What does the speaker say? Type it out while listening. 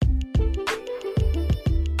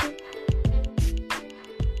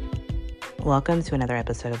Welcome to another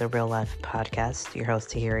episode of the Real Life Podcast. Your host,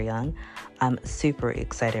 Tahira Young. I'm super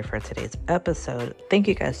excited for today's episode. Thank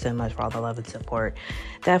you guys so much for all the love and support.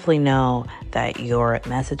 Definitely know that your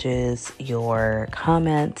messages, your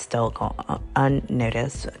comments don't go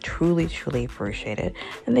unnoticed. Truly, truly appreciate it.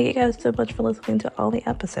 And thank you guys so much for listening to all the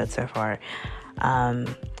episodes so far.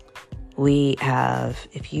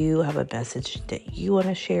 If you have a message that you want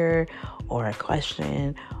to share, or a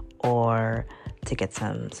question, or to get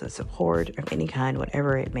some support of any kind,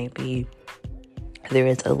 whatever it may be, there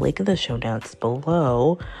is a link in the show notes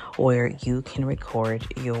below where you can record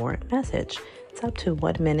your message. It's up to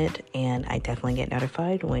 1 minute, and I definitely get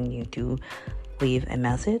notified when you do leave a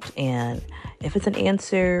message. And if it's an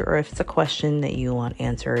answer or if it's a question that you want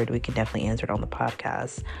answered, we can definitely answer it on the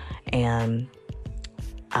podcast. And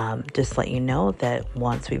just let you know that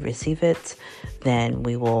once we receive it, then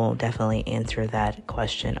we will definitely answer that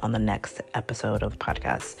question on the next episode of the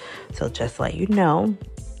podcast. So just let you know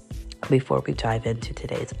before we dive into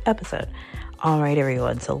today's episode. All right,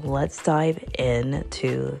 everyone. So let's dive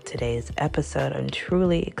into today's episode. I'm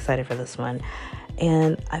truly excited for this one.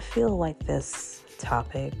 And I feel like this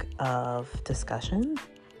topic of discussion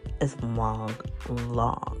is long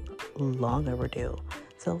overdue.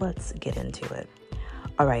 So let's get into it.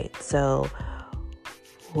 All right, so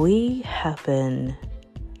we have been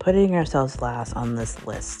putting ourselves last on this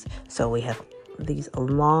list. So we have these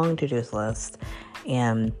long to-do lists,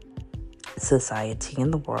 and society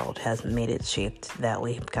in the world has made it shaped that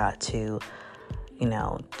we've got to,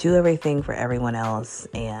 do everything for everyone else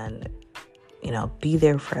and, be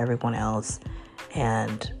there for everyone else.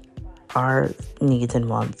 And our needs and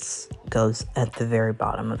wants goes at the very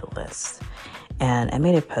bottom of the list. And I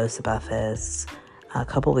made a post about this a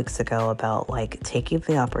couple weeks ago about taking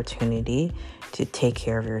the opportunity to take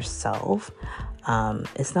care of yourself.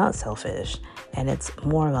 It's not selfish, and it's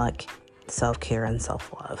more like self-care and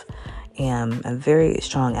self-love. And I'm a very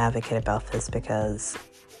strong advocate about this because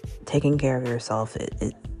taking care of yourself,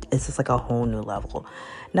 it's just like a whole new level.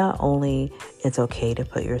 Not only it's okay to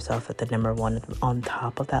put yourself at the number one on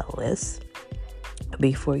top of that list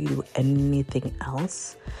before you do anything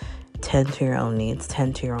else, tend to your own needs,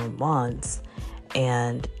 tend to your own wants,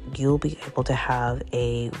 and you'll be able to have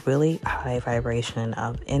a really high vibration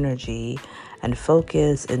of energy and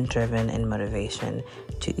focus and driven and motivation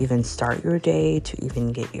to even start your day, to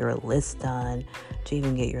even get your list done, to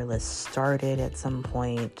even get your list started at some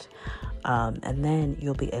point. And then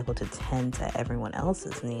you'll be able to tend to everyone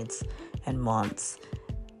else's needs and wants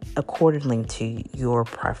accordingly to your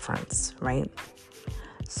preference, right?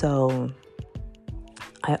 So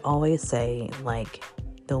I always say,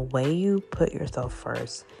 the way you put yourself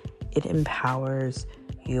first, it empowers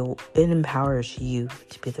you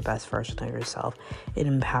to be the best version of yourself. It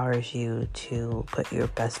empowers you to put your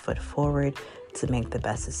best foot forward, to make the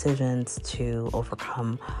best decisions, to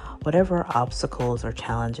overcome whatever obstacles or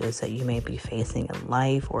challenges that you may be facing in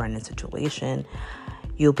life or in a situation.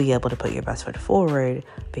 You'll be able to put your best foot forward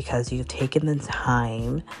because you've taken the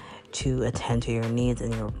time to attend to your needs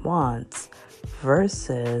and your wants,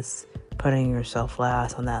 versus putting yourself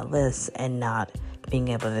last on that list and not being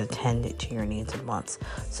able to attend to your needs and wants.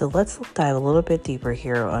 So let's dive a little bit deeper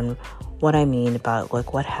here on what I mean about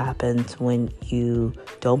what happens when you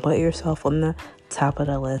don't put yourself on the top of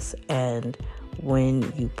the list, and when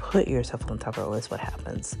you put yourself on the top of the list, what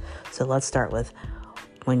happens. So let's start with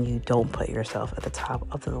when you don't put yourself at the top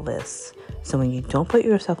of the list. So when you don't put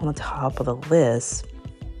yourself on the top of the list,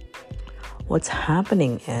 what's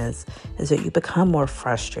happening is that you become more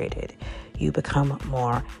frustrated. You become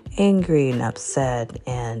more angry and upset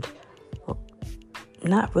and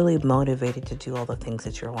not really motivated to do all the things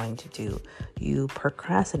that you're wanting to do. You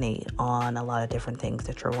procrastinate on a lot of different things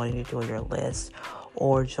that you're wanting to do on your list,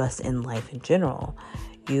 or just in life in general.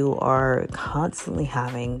 You are constantly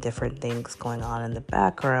having different things going on in the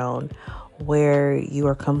background where you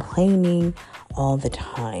are complaining all the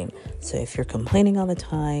time. So if you're complaining all the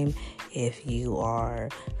time, if you are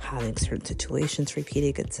having certain situations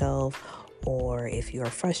repeating itself, or if you are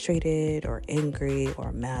frustrated or angry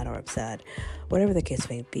or mad or upset, whatever the case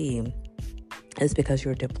may be, is because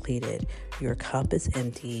you're depleted. Your cup is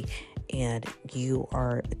empty, and you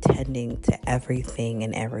are attending to everything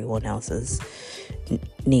and everyone else's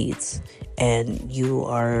needs. And you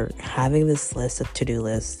are having this list of to-do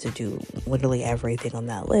lists to do literally everything on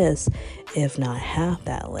that list, if not half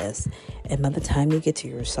that list. And by the time you get to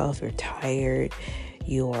yourself, you're tired,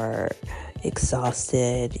 you are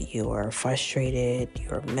exhausted, you are frustrated,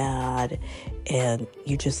 you're mad, and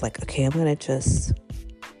you're just okay, I'm going to just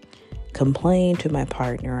complain to my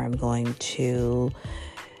partner. I'm going to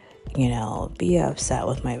be upset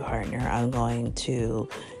with my partner. I'm going to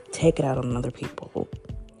take it out on other people,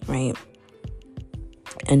 right?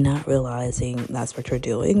 And not realizing that's what you're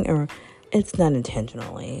doing, or it's not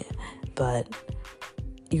intentionally, but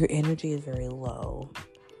your energy is very low.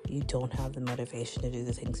 You don't have the motivation to do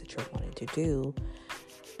the things that you're wanting to do,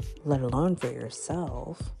 let alone for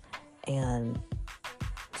yourself. And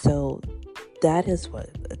so that is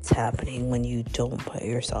what's happening when you don't put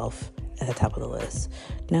yourself at the top of the list.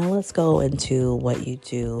 Now let's go into what you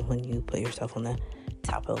do when you put yourself on the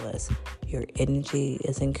top of the list. Your energy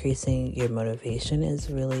is increasing, your motivation is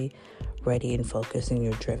really ready and focused, and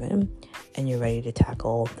you're driven, and you're ready to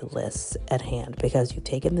tackle the lists at hand because you've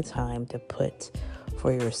taken the time to put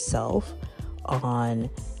for yourself on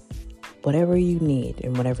whatever you need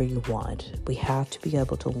and whatever you want. We have to be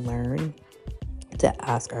able to learn to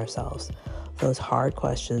ask ourselves those hard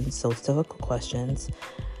questions, those difficult questions,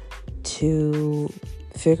 to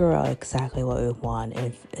figure out exactly what we want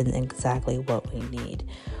and exactly what we need.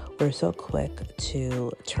 We're so quick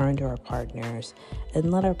to turn to our partners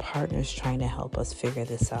and let our partners trying to help us figure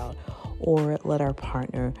this out, or let our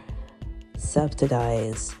partner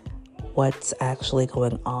subsidize what's actually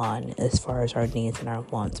going on as far as our needs and our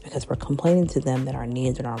wants, because we're complaining to them that our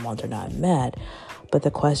needs and our wants are not met. But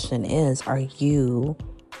the question is, are you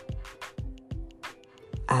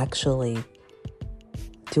actually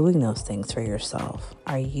doing those things for yourself?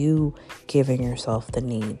 Are you giving yourself the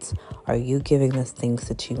needs? Are you giving the things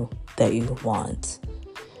that you want?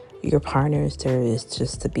 Your partner is there is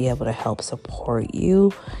just to be able to help support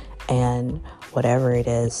you, and whatever it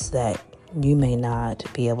is that you may not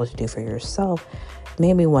be able to do for yourself,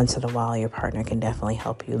 maybe once in a while your partner can definitely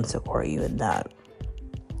help you and support you in that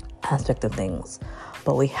aspect of things.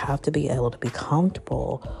 But we have to be able to be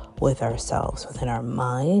comfortable with ourselves, within our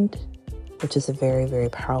mind, which is a very, very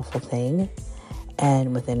powerful thing,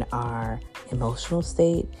 and within our emotional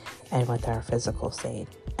state, and with our physical state,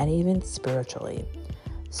 and even spiritually.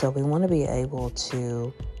 So we want to be able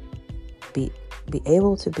to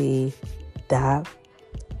be that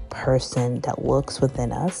person that looks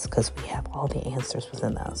within us, because we have all the answers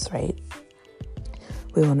within us, right?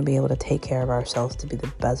 We want to be able to take care of ourselves to be the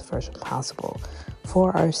best version possible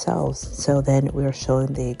for ourselves. So then we're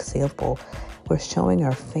showing the example. We're showing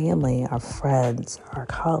our family, our friends, our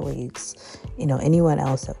colleagues, anyone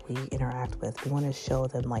else that we interact with. We want to show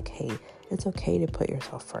them like, hey, it's okay to put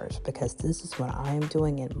yourself first, because this is what I am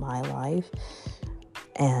doing in my life.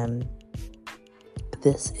 And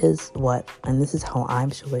this is how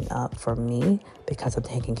I'm showing up for me, because I'm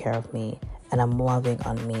taking care of me and I'm loving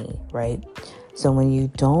on me, right? So when you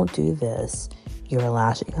don't do this, you're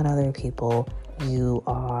lashing on other people.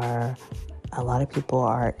 A lot of people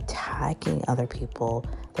are attacking other people.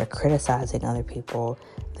 They're criticizing other people.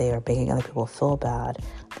 They are making other people feel bad,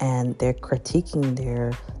 and they're critiquing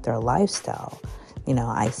their lifestyle.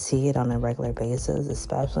 I see it on a regular basis,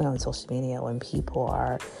 especially on social media, when people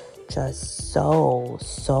are just so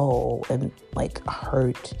and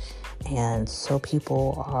hurt, and so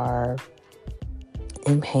people are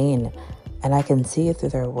in pain, and I can see it through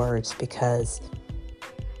their words, because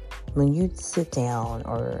when you sit down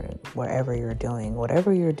or whatever you're doing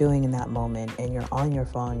in that moment, and you're on your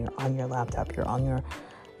phone, you're on your laptop, you're on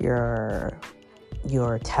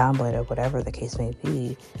your tablet, or whatever the case may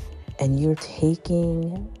be, and you're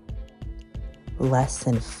taking less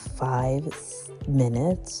than 5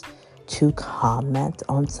 minutes to comment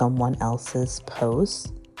on someone else's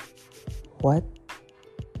post, what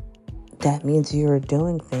that means, you're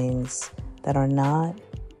doing things that are not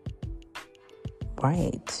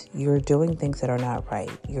right. You're doing things that are not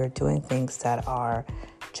right. You're doing things that are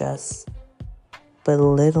just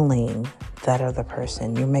belittling that other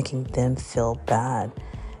person. You're making them feel bad.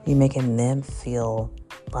 You're making them feel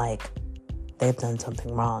like they've done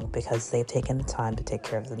something wrong, because they've taken the time to take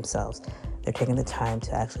care of themselves. They're taking the time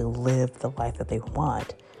to actually live the life that they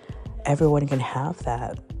want. Everyone can have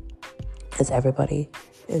that, because everybody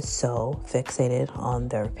is so fixated on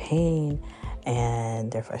their pain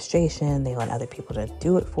and their frustration. They want other people to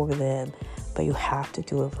do it for them, but you have to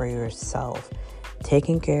do it for yourself.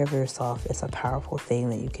 Taking care of yourself is a powerful thing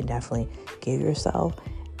that you can definitely give yourself,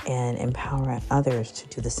 and empower others to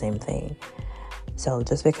do the same thing. So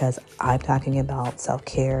just because I'm talking about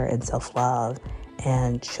self-care and self-love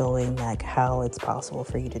and showing how it's possible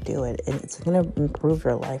for you to do it, and it's going to improve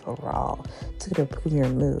your life overall. It's going to improve your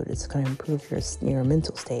mood. It's going to improve your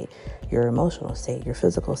mental state, your emotional state, your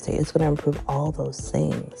physical state. It's going to improve all those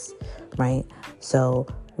things, right? So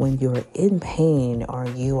when you're in pain, or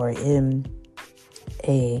you are in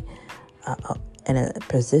a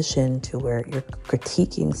position to where you're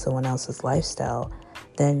critiquing someone else's lifestyle,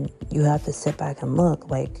 then you have to sit back and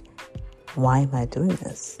look like, why am I doing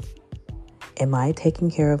this? Am I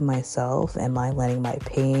taking care of myself? Am I letting my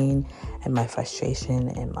pain and my frustration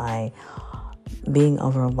and my being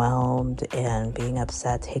overwhelmed and being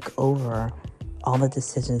upset take over all the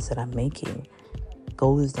decisions that I'm making?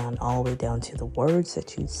 Goes down all the way down to the words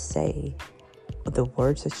that you say, the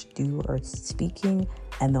words that you are speaking,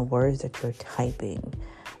 and the words that you're typing.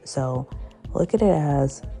 So look at it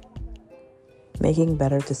as making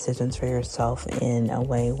better decisions for yourself in a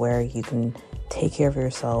way where you can take care of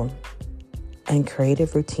yourself and create a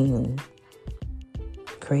routine.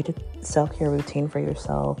 Create a self-care routine for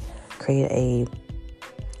yourself. Create a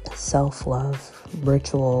self-love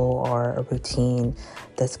ritual or a routine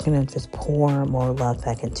that's going to just pour more love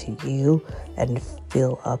back into you and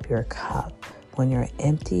fill up your cup. When you're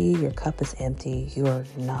empty, your cup is empty, you are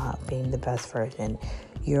not being the best version.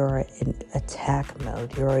 You're in attack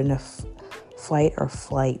mode. You're in a fight or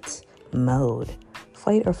flight mode.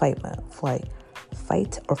 Fight or flight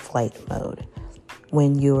mode.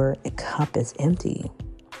 When your cup is empty,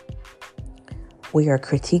 we are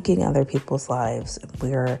critiquing other people's lives.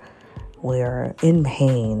 We're in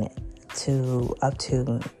pain up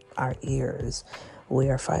to our ears. We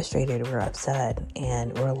are frustrated, we're upset,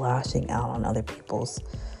 and we're lashing out on other people's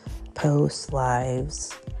posts,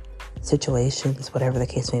 lives, situations, whatever the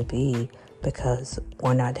case may be, because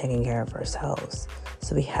we're not taking care of ourselves.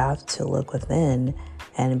 So we have to look within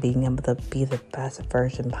and being able to be the best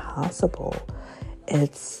version possible.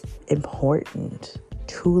 It's important,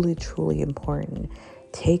 truly, truly important.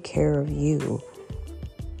 Take care of you.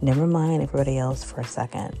 Never mind everybody else for a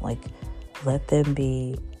second. Like, let them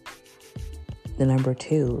be the number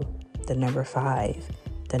 2, the number 5,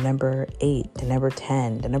 the number 8, the number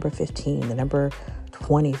 10, the number 15, the number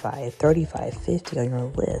 25, 35, 50 on your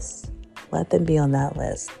list. Let them be on that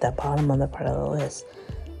list, that bottom on the part of the list.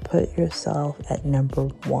 Put yourself at number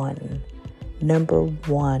 1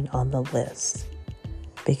 on the list,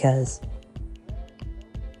 because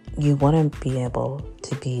you want to be able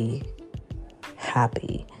to be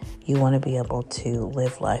happy. You want to be able to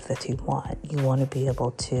live life that you want. You want to be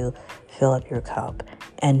able to fill up your cup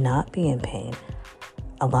and not be in pain.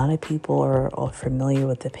 A lot of people are familiar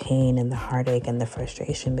with the pain and the heartache and the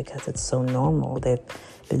frustration because it's so normal. They've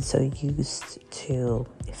been so used to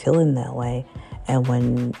feeling that way. And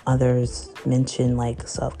when others mention like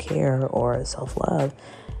self-care or self-love,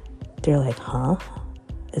 they're like, huh?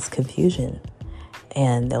 It's confusion.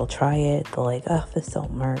 And they'll try it. They're like, oh, this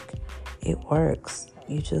don't work. It works.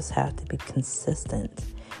 You just have to be consistent.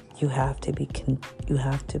 You have to be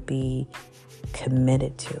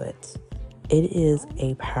committed to it. It is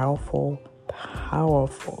a powerful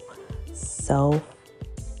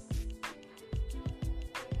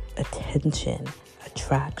self-attention,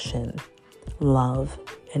 attraction, love,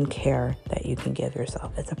 and care that you can give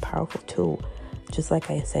yourself. It's a powerful tool. Just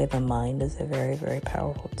like I say, the mind is a very, very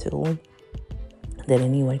powerful tool that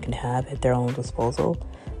anyone can have at their own disposal.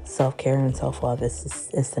 Self-care and self-love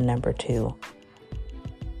is the number 2.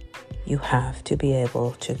 You have to be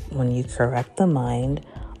able to, when you correct the mind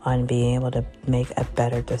on being able to make a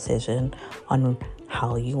better decision on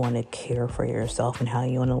how you want to care for yourself and how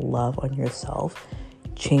you want to love on yourself,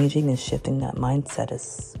 changing and shifting that mindset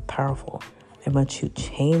is powerful. And once you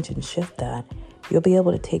change and shift that, you'll be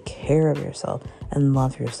able to take care of yourself and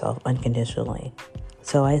love yourself unconditionally.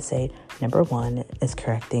 So I say number 1 is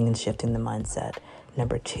correcting and shifting the mindset.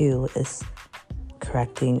 Number 2 is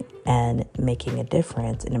correcting and making a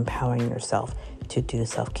difference and empowering yourself to do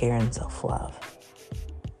self-care and self-love.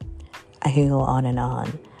 I can go on,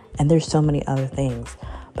 and there's so many other things,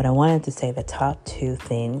 but I wanted to say the top 2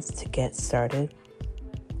 things to get started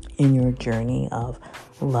in your journey of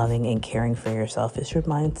loving and caring for yourself is your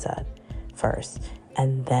mindset first,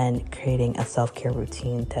 and then creating a self-care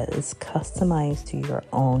routine that is customized to your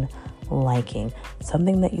own liking,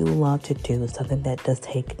 something that you love to do, something that does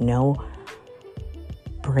take no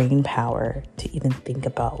brain power to even think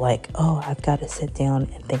about, like, oh, I've got to sit down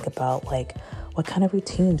and think about, like, what kind of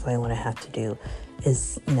routine do I want to have to do?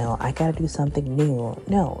 I got to do something new.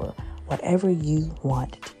 No, whatever you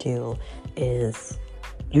want to do is,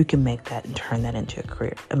 you can make that and turn that into a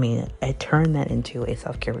career. I turn that into a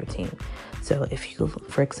self-care routine. So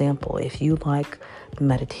for example, if you like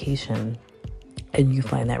meditation and you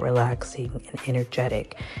find that relaxing and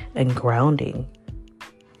energetic and grounding,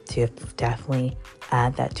 to definitely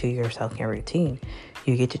add that to your self-care routine.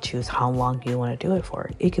 You get to choose how long you want to do it for.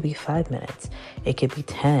 It could be 5 minutes. It could be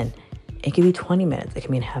 10. It could be 20 minutes. It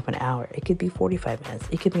could be half an hour. It could be 45 minutes.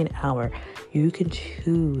 It could be an hour. You can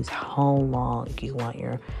choose how long you want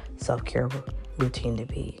your self-care routine to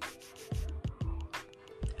be.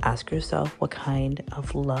 Ask yourself, what kind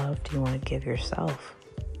of love do you want to give yourself?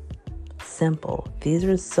 Simple. These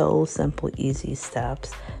are so simple, easy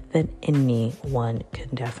steps that anyone can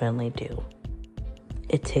definitely do.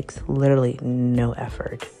 It takes literally no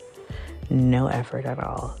effort at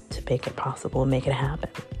all to make it possible, make it happen.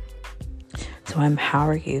 So I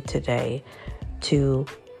empower you today to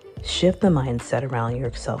shift the mindset around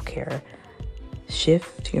your self-care,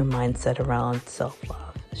 shift your mindset around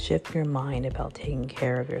self-love, shift your mind about taking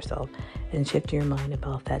care of yourself, and shift your mind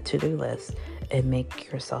about that to-do list and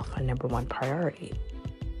make yourself a number one priority.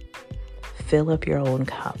 Fill up your own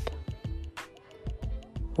cup.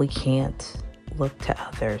 We can't look to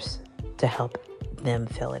others to help them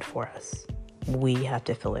fill it for us. We have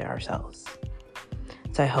to fill it ourselves.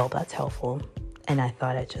 So I hope that's helpful. And I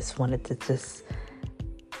thought I just wanted to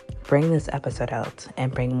bring this episode out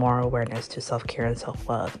and bring more awareness to self-care and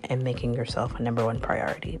self-love and making yourself a number one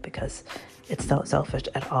priority, because it's not selfish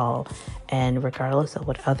at all. And regardless of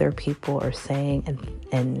what other people are saying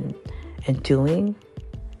and doing,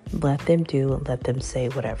 let them do and let them say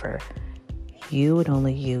whatever. You and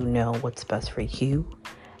only you know what's best for you.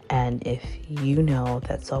 And if you know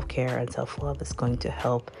that self-care and self-love is going to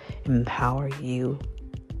help empower you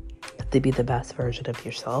to be the best version of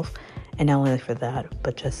yourself, and not only for that,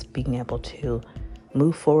 but just being able to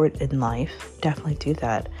move forward in life, definitely do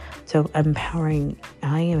that. So I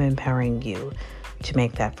am empowering you to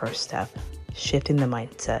make that first step, shifting the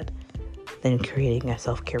mindset, then creating a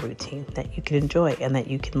self-care routine that you can enjoy and that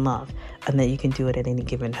you can love and that you can do it at any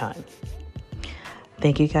given time.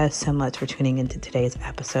 Thank you guys so much for tuning into today's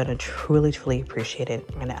episode. I truly, truly appreciate it.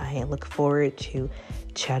 And I look forward to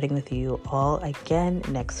chatting with you all again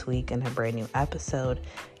next week in a brand new episode.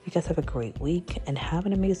 You guys have a great week and have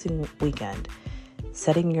an amazing weekend.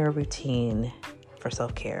 Setting your routine for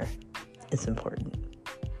self-care is important.